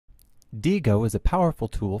Diigo is a powerful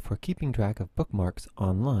tool for keeping track of bookmarks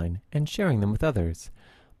online and sharing them with others.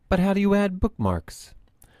 But how do you add bookmarks?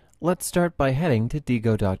 Let's start by heading to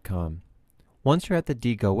Diigo.com. Once you're at the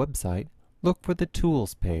Diigo website, look for the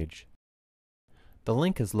Tools page. The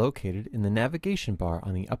link is located in the navigation bar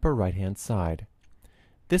on the upper right-hand side.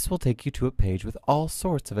 This will take you to a page with all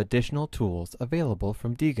sorts of additional tools available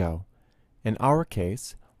from Diigo. In our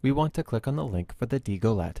case, we want to click on the link for the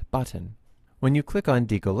Diigolet button. When you click on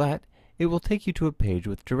Diigolet, it will take you to a page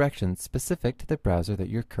with directions specific to the browser that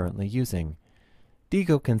you're currently using.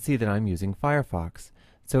 Diigo can see that I'm using Firefox,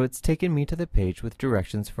 so it's taken me to the page with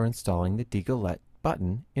directions for installing the Diigolet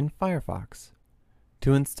button in Firefox.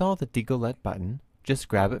 To install the Diigolet button, just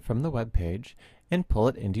grab it from the web page and pull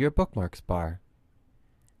it into your bookmarks bar.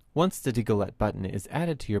 Once the Diigolet button is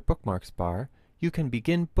added to your bookmarks bar, you can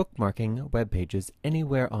begin bookmarking web pages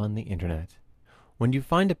anywhere on the internet. When you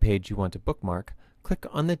find a page you want to bookmark, click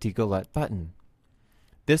on the Diigolet button.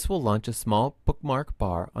 This will launch a small bookmark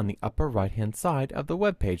bar on the upper right-hand side of the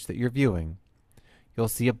web page that you're viewing. You'll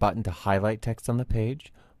see a button to highlight text on the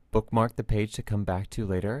page, bookmark the page to come back to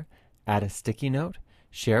later, add a sticky note,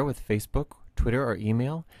 share with Facebook, Twitter, or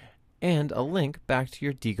email, and a link back to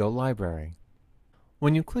your Diigo library.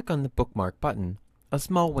 When you click on the bookmark button, a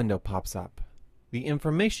small window pops up. The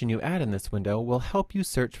information you add in this window will help you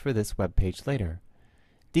search for this web page later.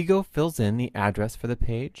 Diigo fills in the address for the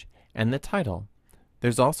page and the title.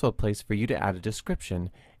 There's also a place for you to add a description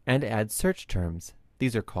and add search terms,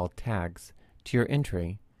 these are called tags, to your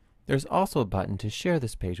entry. There's also a button to share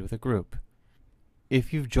this page with a group.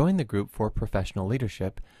 If you've joined the group for professional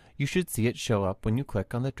leadership, you should see it show up when you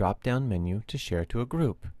click on the drop-down menu to share to a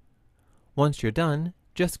group. Once you're done,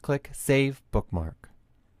 just click Save Bookmark.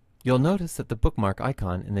 You'll notice that the bookmark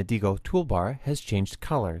icon in the Diigo toolbar has changed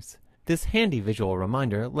colors. This handy visual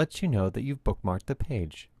reminder lets you know that you've bookmarked the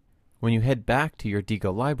page. When you head back to your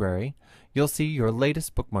Diigo library, you'll see your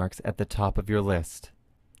latest bookmarks at the top of your list.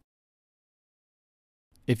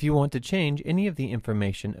 If you want to change any of the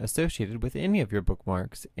information associated with any of your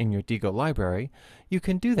bookmarks in your Diigo library, you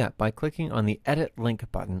can do that by clicking on the Edit Link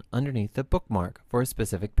button underneath the bookmark for a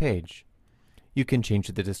specific page. You can change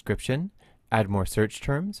the description, add more search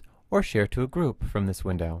terms, or share to a group from this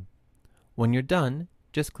window. When you're done,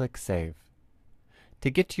 just click Save. To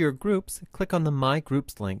get to your groups, click on the My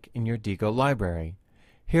Groups link in your Diigo library.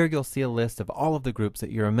 Here you'll see a list of all of the groups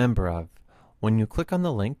that you're a member of. When you click on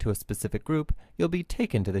the link to a specific group, you'll be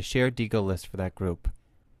taken to the Shared Diigo list for that group.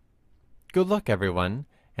 Good luck, everyone,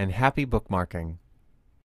 and happy bookmarking!